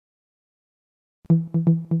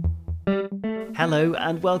Hello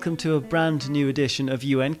and welcome to a brand new edition of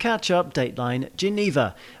UN Catch-Up Dateline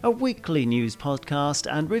Geneva, a weekly news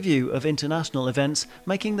podcast and review of international events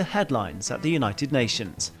making the headlines at the United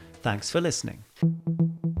Nations. Thanks for listening.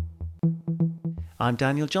 I'm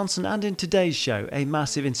Daniel Johnson, and in today's show, a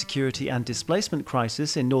massive insecurity and displacement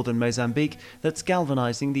crisis in northern Mozambique that's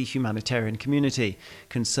galvanising the humanitarian community.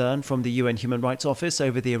 Concern from the UN Human Rights Office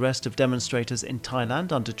over the arrest of demonstrators in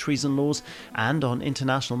Thailand under treason laws, and on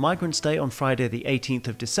International Migrants' Day on Friday the 18th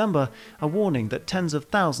of December, a warning that tens of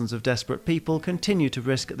thousands of desperate people continue to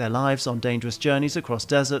risk their lives on dangerous journeys across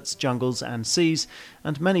deserts, jungles and seas,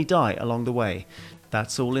 and many die along the way.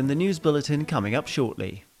 That's all in the news bulletin coming up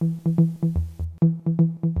shortly.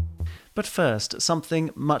 But first,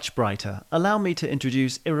 something much brighter. Allow me to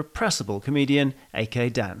introduce irrepressible comedian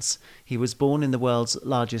AK Dance. He was born in the world's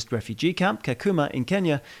largest refugee camp, Kakuma, in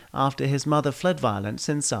Kenya, after his mother fled violence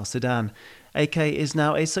in South Sudan. AK is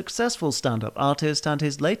now a successful stand-up artist, and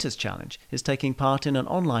his latest challenge is taking part in an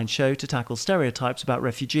online show to tackle stereotypes about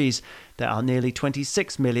refugees. There are nearly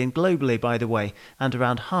 26 million globally, by the way, and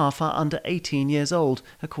around half are under 18 years old,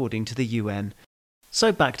 according to the UN.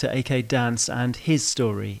 So back to AK Dance and his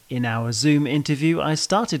story. In our Zoom interview, I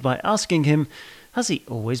started by asking him, has he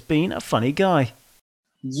always been a funny guy?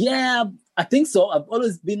 Yeah, I think so. I've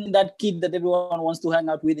always been that kid that everyone wants to hang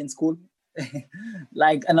out with in school.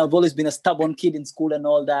 And I've always been a stubborn kid in school and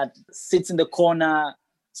all that. Sits in the corner,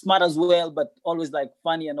 smart as well, but always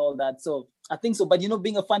funny and all that. So I think so. But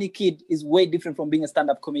being a funny kid is way different from being a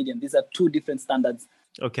stand-up comedian. These are two different standards.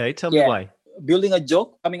 Okay, tell me why. Building a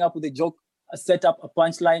joke, coming up with a joke, set up a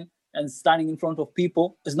punchline and standing in front of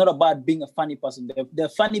people. It's not about being a funny person. They're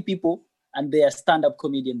funny people and they are stand-up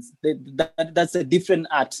comedians. That's a different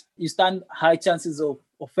art. You stand high chances of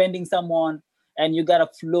offending someone and you got to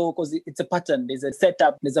flow because it's a pattern. There's a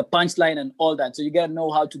setup, there's a punchline and all that. So you got to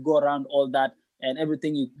know how to go around all that, and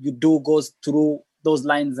everything you do goes through those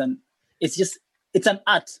lines. And it's an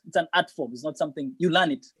art. It's an art form. It's not something you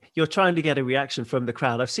learn it. You're trying to get a reaction from the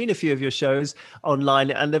crowd. I've seen a few of your shows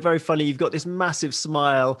online and they're very funny. You've got this massive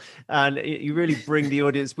smile and you really bring the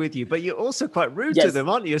audience with you, but you're also quite rude to them,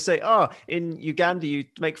 aren't you? You say, in Uganda, you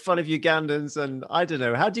make fun of Ugandans, and I don't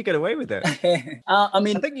know. How do you get away with it? I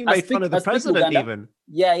think you made fun of the president even.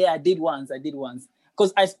 Yeah, I did once.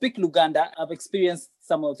 Because I speak Luganda, I've experienced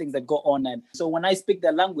some of the things that go on. And so when I speak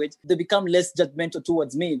their language, they become less judgmental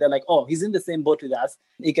towards me. They're like, he's in the same boat with us.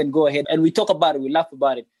 He can go ahead. And we talk about it. We laugh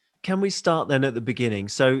about it. Can we start then at the beginning?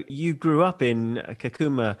 So you grew up in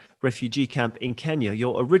Kakuma refugee camp in Kenya.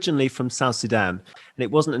 You're originally from South Sudan. And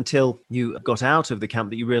it wasn't until you got out of the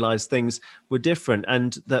camp that you realized things were different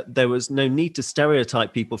and that there was no need to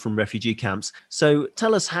stereotype people from refugee camps. So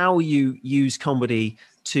tell us how you use comedy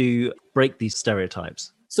to break these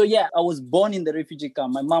stereotypes. So I was born in the refugee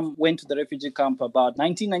camp. My mom went to the refugee camp about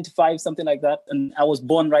 1995, something like that. And I was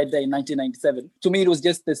born right there in 1997. To me, it was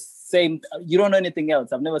just the same. You don't know anything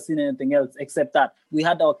else. I've never seen anything else except that. We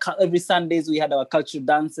had every Sundays, we had our cultural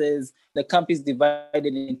dances. The camp is divided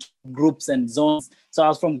into groups and zones. So I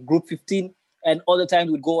was from group 15. And all the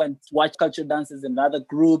time we'd go and watch cultural dances in other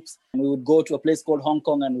groups. And we would go to a place called Hong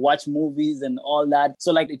Kong and watch movies and all that.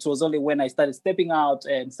 So it was only when I started stepping out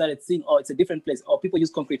and started seeing, it's a different place. People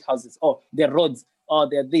use concrete houses. They're roads.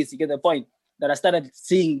 They're this. You get the point. That I started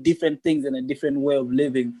seeing different things and a different way of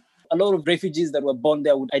living. A lot of refugees that were born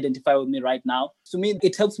there would identify with me right now. To me,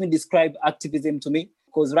 it helps me describe activism to me.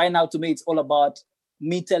 Because right now, to me, it's all about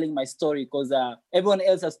me telling my story, because everyone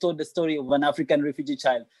else has told the story of an African refugee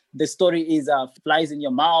child. The story is flies in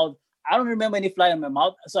your mouth. I don't remember any fly in my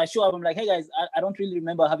mouth. So I show up, I'm like, hey guys, I don't really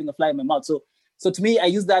remember having a fly in my mouth. So to me, I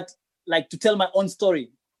use that to tell my own story.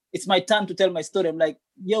 It's my time to tell my story. I'm like,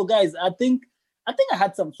 yo guys, I think I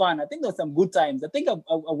had some fun. I think there were some good times. I think I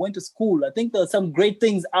went to school. I think there were some great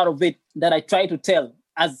things out of it that I try to tell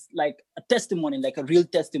as a testimony, a real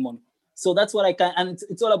testimony. So that's what I can. And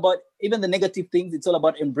it's all about, even the negative things, it's all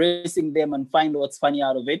about embracing them and find what's funny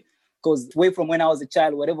out of it. Because away from when I was a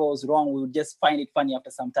child, whatever was wrong, we would just find it funny after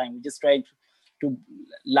some time. We just try to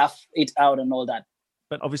laugh it out and all that.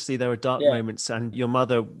 But obviously there are dark moments, and your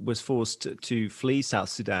mother was forced to flee South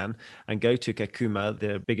Sudan and go to Kakuma,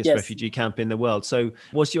 the biggest refugee camp in the world. So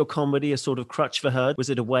was your comedy a sort of crutch for her? Was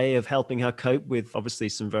it a way of helping her cope with obviously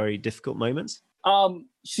some very difficult moments?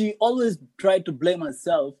 She always tried to blame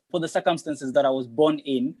herself for the circumstances that I was born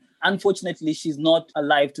in. Unfortunately, she's not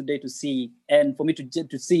alive today to see, and for me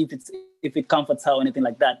to see if it comforts her or anything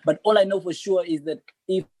like that. But all I know for sure is that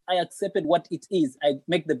if I accepted what it is, I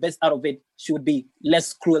make the best out of it, she would be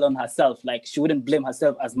less cruel on herself. She wouldn't blame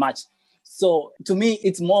herself as much. So to me,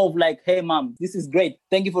 it's more of like, hey, mom, this is great.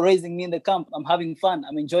 Thank you for raising me in the camp. I'm having fun.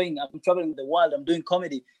 I'm enjoying. I'm traveling the world. I'm doing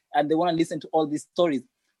comedy. And they want to listen to all these stories.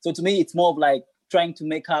 So to me, it's more of like trying to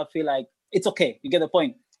make her feel like it's okay. You get the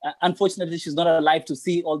point. Unfortunately, she's not alive to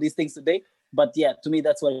see all these things today. But yeah, to me,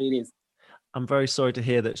 that's what it is. I'm very sorry to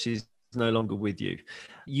hear that she's no longer with you.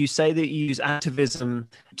 You say that you use activism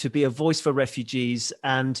to be a voice for refugees.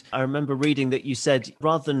 And I remember reading that you said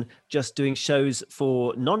rather than just doing shows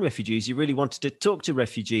for non-refugees, you really wanted to talk to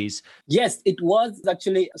refugees. Yes, it was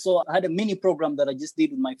actually. So I had a mini program that I just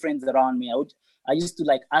did with my friends around me. I used to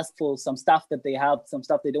like ask for some stuff that they have, some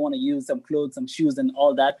stuff they don't want to use, some clothes, some shoes and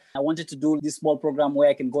all that. I wanted to do this small program where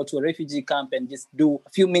I can go to a refugee camp and just do a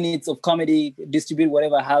few minutes of comedy, distribute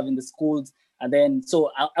whatever I have in the schools. And then,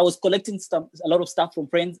 so I was collecting a lot of stuff from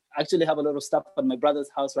friends. I actually have a lot of stuff at my brother's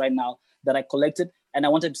house right now that I collected. And I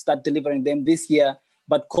wanted to start delivering them this year,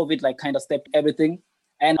 but COVID like kind of stepped everything.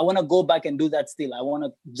 And I want to go back and do that still. I want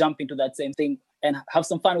to jump into that same thing and have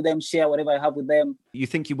some fun with them, share whatever I have with them. You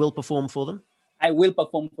think you will perform for them? I will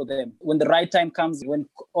perform for them. When the right time comes, when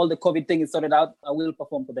all the COVID thing is sorted out, I will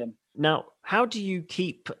perform for them. Now, how do you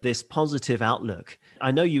keep this positive outlook? I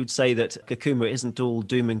know you'd say that Kakuma isn't all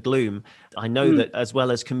doom and gloom. I know that as well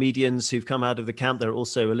as comedians who've come out of the camp, there are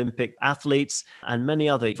also Olympic athletes and many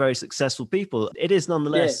other very successful people. It is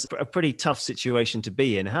nonetheless a pretty tough situation to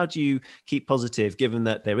be in. How do you keep positive given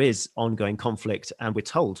that there is ongoing conflict and we're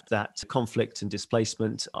told that conflict and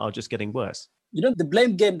displacement are just getting worse? You know, the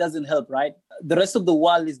blame game doesn't help, right? The rest of the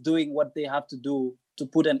world is doing what they have to do to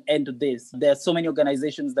put an end to this. There are so many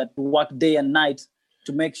organizations that work day and night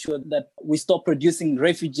to make sure that we stop producing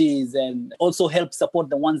refugees and also help support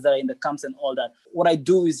the ones that are in the camps and all that. What I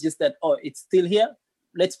do is just that, it's still here.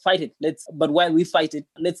 Let's fight it. But while we fight it,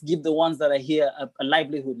 let's give the ones that are here a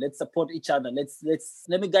livelihood. Let's support each other.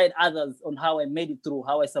 Let me guide others on how I made it through,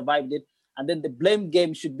 how I survived it. And then the blame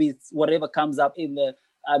game should be whatever comes up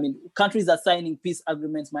countries are signing peace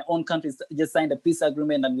agreements. My own country just signed a peace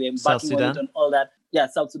agreement and we're embarking on it and all that. Yeah,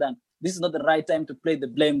 South Sudan. This is not the right time to play the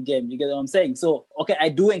blame game. You get what I'm saying? So, okay, I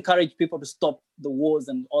do encourage people to stop the wars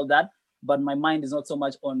and all that, but my mind is not so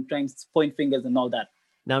much on trying to point fingers and all that.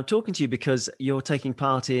 Now, I'm talking to you because you're taking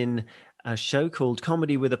part in a show called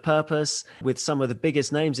Comedy with a Purpose with some of the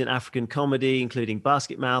biggest names in African comedy, including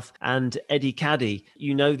Basketmouth and Eddie Caddy.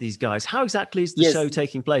 You know these guys. How exactly is the show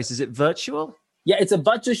taking place? Is it virtual? Yeah, it's a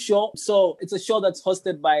virtual show. So it's a show that's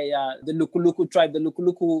hosted by the Lukuluku tribe. The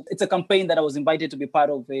Lukuluku, it's a campaign that I was invited to be part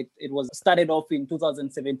of. It was started off in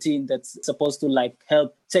 2017 that's supposed to like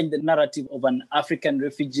help change the narrative of an African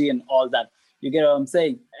refugee and all that. You get what I'm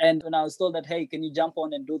saying? And when I was told that, hey, can you jump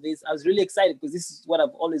on and do this? I was really excited because this is what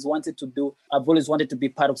I've always wanted to do. I've always wanted to be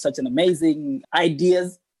part of such an amazing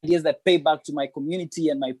ideas that pay back to my community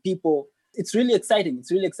and my people. It's really exciting.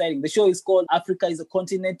 It's really exciting. The show is called Africa is a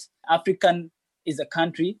Continent, African is a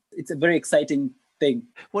Country. It's a very exciting thing.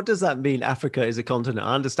 What does that mean, Africa is a continent?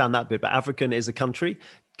 I understand that bit, but African is a country.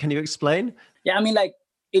 Can you explain? Yeah, I mean, like,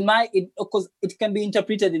 of course, it can be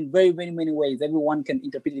interpreted in very, very many ways. Everyone can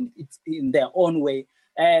interpret it in their own way.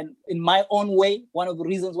 And in my own way, one of the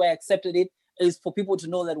reasons why I accepted it is for people to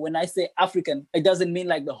know that when I say African, it doesn't mean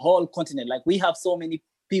like the whole continent. Like we have so many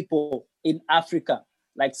people in Africa,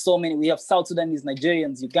 like so many. We have South Sudanese,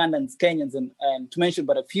 Nigerians, Ugandans, Kenyans, and to mention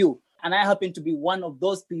but a few. And I happen to be one of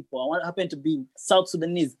those people. I happen to be South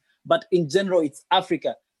Sudanese, but in general, it's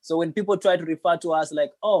Africa. So when people try to refer to us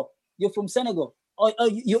like, oh, you're from Senegal. Oh,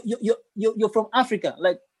 you're from Africa.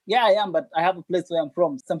 Like, yeah, I am, but I have a place where I'm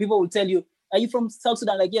from. Some people will tell you, are you from South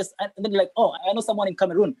Sudan? Like, yes. And then like, oh, I know someone in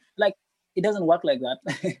Cameroon. Like, it doesn't work like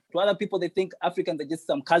that. To other people, they think Africans are just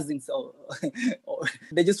some cousins or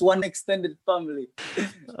they're just one extended family.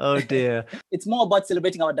 Oh, dear. It's more about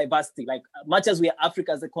celebrating our diversity. Like, much as we are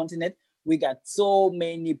Africa as a continent, we got so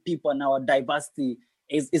many people, and our diversity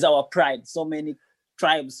is our pride. So many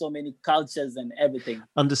tribes, so many cultures and everything.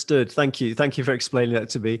 Understood. Thank you. Thank you for explaining that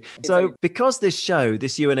to me. So because this show,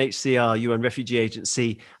 this UNHCR, UN Refugee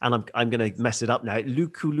Agency, and I'm going to mess it up now,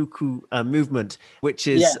 Lukuluku movement, which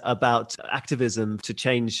is about activism to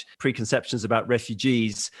change preconceptions about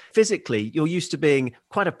refugees. Physically, you're used to being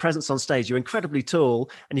quite a presence on stage. You're incredibly tall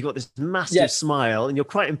and you've got this massive smile and you're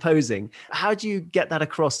quite imposing. How do you get that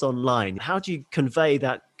across online? How do you convey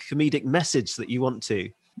that comedic message that you want to?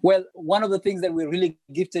 Well, one of the things that we're really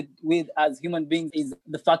gifted with as human beings is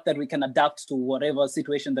the fact that we can adapt to whatever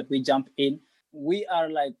situation that we jump in. We are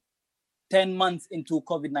like 10 months into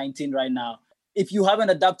COVID-19 right now. If you haven't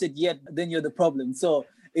adapted yet, then you're the problem. So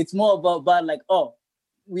it's more about like, oh,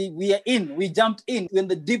 we are in, we jumped in. We're in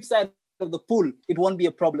the deep side of the pool. It won't be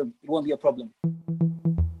a problem. It won't be a problem.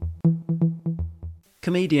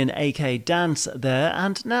 Comedian AK Dance there,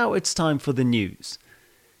 and now it's time for the news.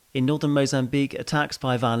 In northern Mozambique, attacks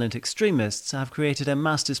by violent extremists have created a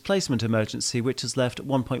mass displacement emergency which has left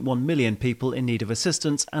 1.1 million people in need of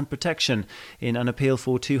assistance and protection. In an appeal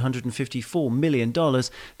for $254 million,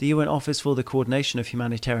 the UN Office for the Coordination of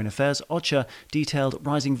Humanitarian Affairs, OCHA, detailed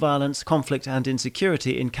rising violence, conflict and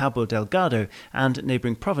insecurity in Cabo Delgado and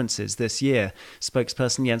neighbouring provinces this year.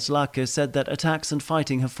 Spokesperson Jens Lake said that attacks and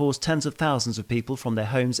fighting have forced tens of thousands of people from their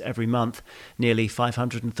homes every month. Nearly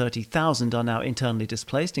 530,000 are now internally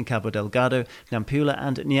displaced in Cabo Delgado, Nampula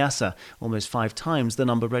and Niassa, almost 5 times the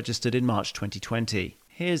number registered in March 2020.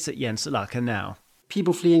 Here's Jens Lake now.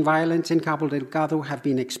 People fleeing violence in Cabo Delgado have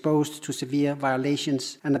been exposed to severe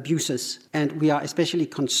violations and abuses, and we are especially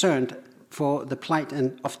concerned for the plight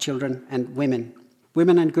of children and women.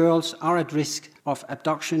 Women and girls are at risk of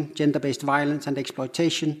abduction, gender-based violence and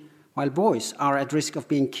exploitation, while boys are at risk of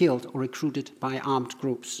being killed or recruited by armed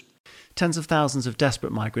groups. Tens of thousands of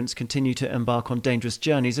desperate migrants continue to embark on dangerous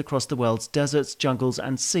journeys across the world's deserts, jungles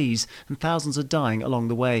and seas, and thousands are dying along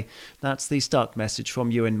the way. That's the stark message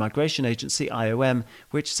from UN Migration Agency IOM,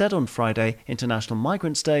 which said on Friday, International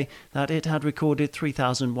Migrants' Day, that it had recorded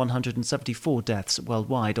 3,174 deaths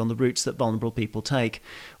worldwide on the routes that vulnerable people take.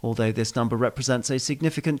 Although this number represents a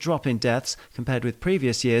significant drop in deaths compared with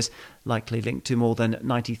previous years, likely linked to more than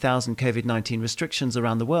 90,000 COVID-19 restrictions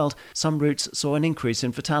around the world, some routes saw an increase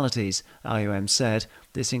in fatalities, IOM said.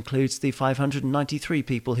 This includes the 593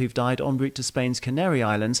 people who've died en route to Spain's Canary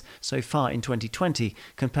Islands so far in 2020,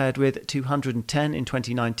 compared with 210 in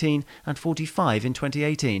 2019 and 45 in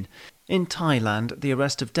 2018. In Thailand, the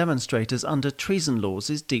arrest of demonstrators under treason laws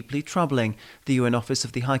is deeply troubling. The UN Office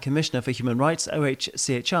of the High Commissioner for Human Rights,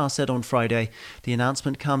 OHCHR, said on Friday. The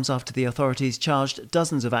announcement comes after the authorities charged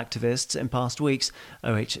dozens of activists in past weeks,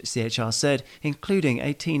 OHCHR said, including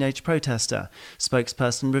a teenage protester.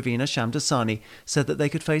 Spokesperson Ravina Shamdasani said that they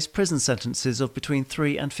could face prison sentences of between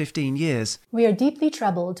 3 and 15 years. We are deeply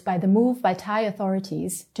troubled by the move by Thai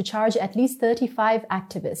authorities to charge at least 35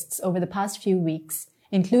 activists over the past few weeks,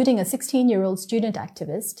 including a 16-year-old student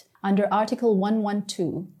activist, under Article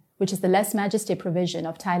 112, which is the lèse-majesté provision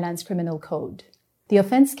of Thailand's criminal code. The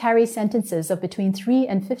offence carries sentences of between 3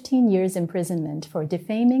 and 15 years imprisonment for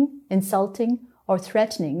defaming, insulting, or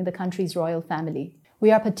threatening the country's royal family.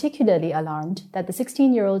 We are particularly alarmed that the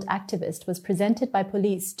 16-year-old activist was presented by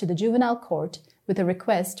police to the juvenile court with a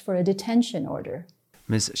request for a detention order.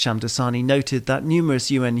 Ms. Shamdasani noted that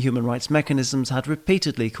numerous UN human rights mechanisms had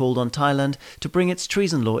repeatedly called on Thailand to bring its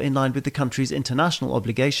treason law in line with the country's international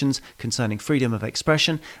obligations concerning freedom of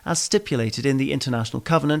expression as stipulated in the International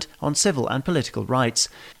Covenant on Civil and Political Rights.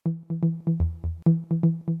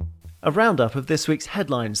 A roundup of this week's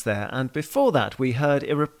headlines there, and before that we heard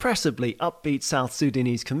irrepressibly upbeat South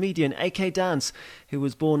Sudanese comedian AK Dance, who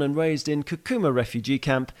was born and raised in Kakuma refugee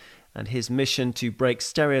camp, and his mission to break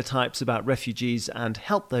stereotypes about refugees and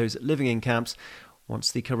help those living in camps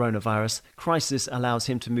once the coronavirus crisis allows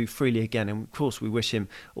him to move freely again. And of course we wish him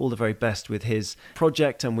all the very best with his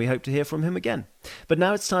project, and we hope to hear from him again. But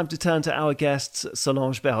now it's time to turn to our guests,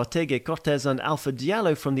 Solange Behotegue-Cortez and Alpha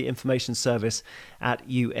Diallo from the Information Service at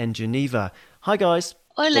UN Geneva. Hi guys.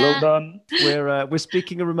 Hola. Hello, Don. We're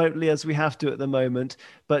speaking remotely as we have to at the moment,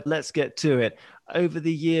 but let's get to it. Over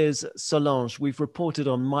the years, Solange, we've reported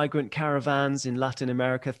on migrant caravans in Latin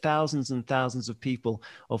America, thousands and thousands of people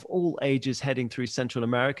of all ages heading through Central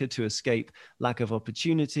America to escape lack of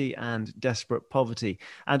opportunity and desperate poverty.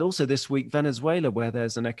 And also this week, Venezuela, where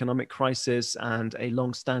there's an economic crisis and a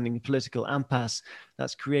long-standing political impasse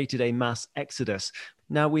that's created a mass exodus.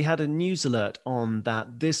 Now, we had a news alert on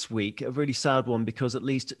that this week, a really sad one, because at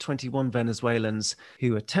least 21 Venezuelans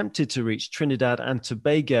who attempted to reach Trinidad and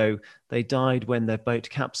Tobago, they died when their boat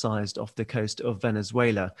capsized off the coast of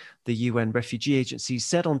Venezuela. The UN Refugee Agency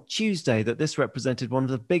said on Tuesday that this represented one of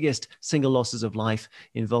the biggest single losses of life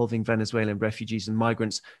involving Venezuelan refugees and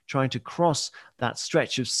migrants trying to cross that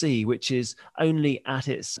stretch of sea, which is only at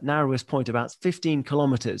its narrowest point about 15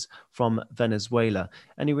 kilometers from Venezuela.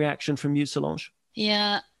 Any reaction from you, Solange?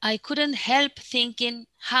 Yeah, I couldn't help thinking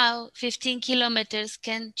how 15 kilometers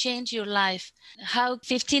can change your life, how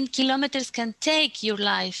 15 kilometers can take your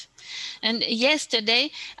life. And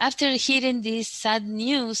yesterday, after hearing this sad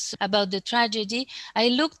news about the tragedy, I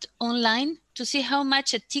looked online to see how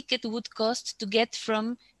much a ticket would cost to get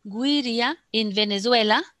from Guiria in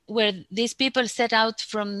Venezuela, where these people set out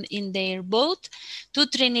from in their boat, to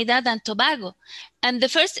Trinidad and Tobago. And the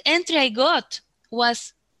first entry I got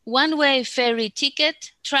was one-way ferry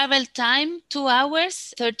ticket, travel time 2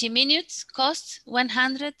 hours, 30 minutes, costs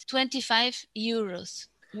 125 euros.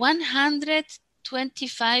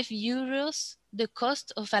 125 euros the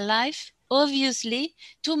cost of a life. Obviously,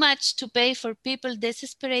 too much to pay for people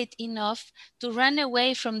desperate enough to run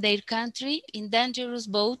away from their country in dangerous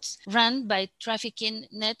boats run by trafficking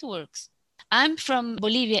networks. I'm from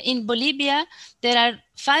Bolivia. In Bolivia, there are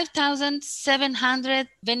 5,700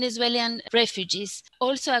 Venezuelan refugees.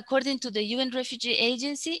 Also, according to the UN Refugee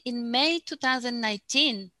Agency, in May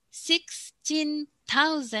 2019,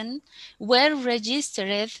 16,000 were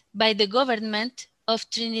registered by the government of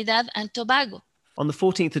Trinidad and Tobago. On the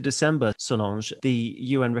 14th of December, Solange, the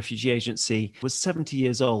UN Refugee Agency was 70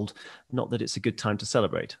 years old. Not that it's a good time to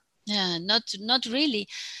celebrate. Yeah, not really.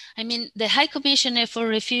 I mean, the High Commissioner for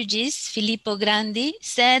Refugees, Filippo Grandi,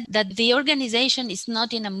 said that the organization is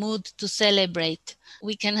not in a mood to celebrate.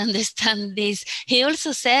 We can understand this. He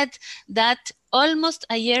also said that almost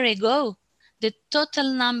a year ago, the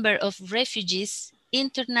total number of refugees,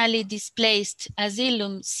 internally displaced,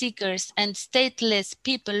 asylum seekers, and stateless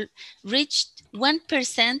people reached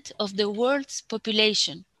 1% of the world's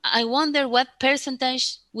population. I wonder what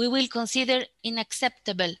percentage we will consider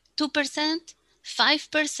unacceptable. 2%,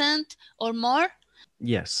 5%, or more?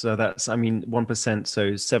 Yes, so that's, 1%,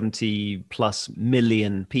 so 70 plus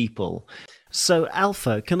million people. So,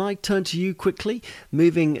 Alpha, can I turn to you quickly?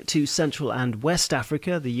 Moving to Central and West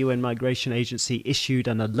Africa, the UN Migration Agency issued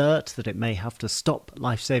an alert that it may have to stop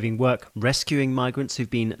life-saving work rescuing migrants who've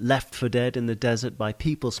been left for dead in the desert by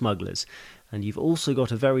people smugglers. And you've also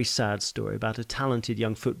got a very sad story about a talented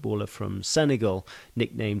young footballer from Senegal,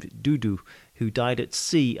 nicknamed Doudou, who died at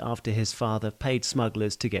sea after his father paid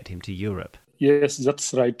smugglers to get him to Europe. Yes,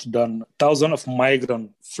 that's right, Dan. Thousands of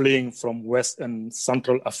migrants fleeing from West and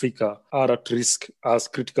Central Africa are at risk as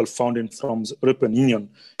critical funding from the European Union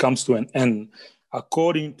comes to an end.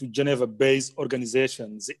 According to Geneva-based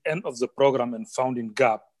organizations, the end of the program and funding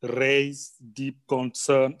gap raised deep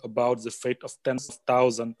concern about the fate of tens of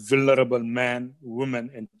thousands of vulnerable men,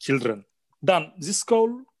 women, and children. Dan, this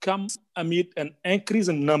call comes amid an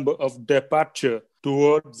increasing number of departures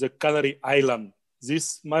towards the Canary Islands.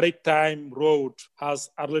 This maritime route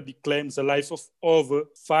has already claimed the life of over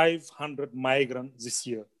 500 migrants this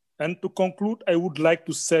year. And to conclude, I would like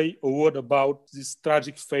to say a word about this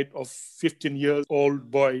tragic fate of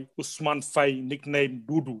 15-year-old boy, Ousmane Faye, nicknamed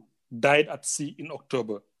Doudou, died at sea in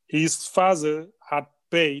October. His father had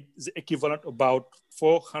paid the equivalent about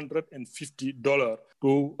 $450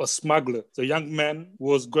 to a smuggler. The young man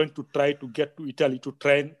was going to try to get to Italy to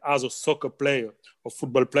train as a soccer player or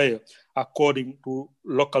football player, according to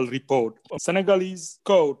local report. A Senegalese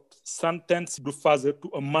court sentenced the father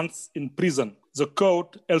to a month in prison. The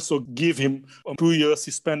court also gave him a 2-year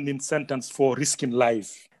suspending sentence for risking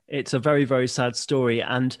life. It's a very, very sad story,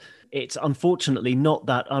 and it's unfortunately not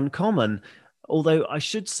that uncommon. Although I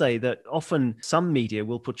should say that often some media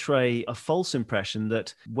will portray a false impression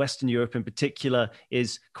that Western Europe in particular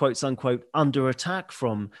is, quotes unquote, under attack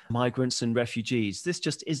from migrants and refugees. This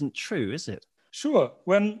just isn't true, is it? Sure.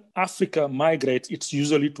 When Africa migrates, it's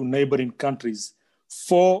usually to neighboring countries.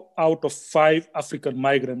 4 out of 5 African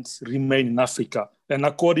migrants remain in Africa. And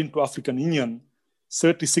according to African Union,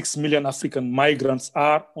 36 million African migrants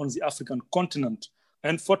are on the African continent.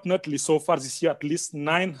 And fortunately, so far this year, at least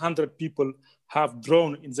 900 people have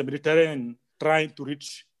drowned in the Mediterranean trying to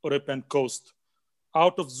reach European coast.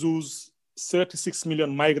 Out of those 36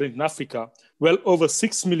 million migrants in Africa, well over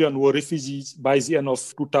 6 million were refugees by the end of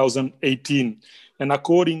 2018. And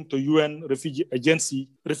according to UN Refugee Agency,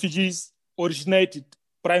 refugees originated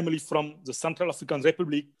primarily from the Central African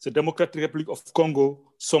Republic, the Democratic Republic of Congo,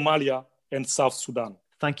 Somalia, and South Sudan.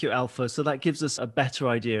 Thank you, Alpha. So that gives us a better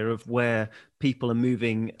idea of where people are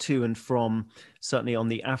moving to and from, certainly on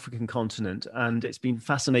the African continent. And it's been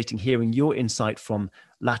fascinating hearing your insight from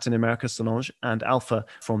Latin America, Solange, and Alpha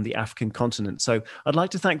from the African continent. So I'd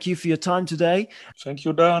like to thank you for your time today. Thank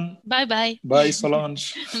you, Dan. Bye-bye. Bye,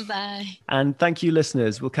 Solange. Bye. And thank you,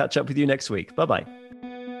 listeners. We'll catch up with you next week. Bye-bye.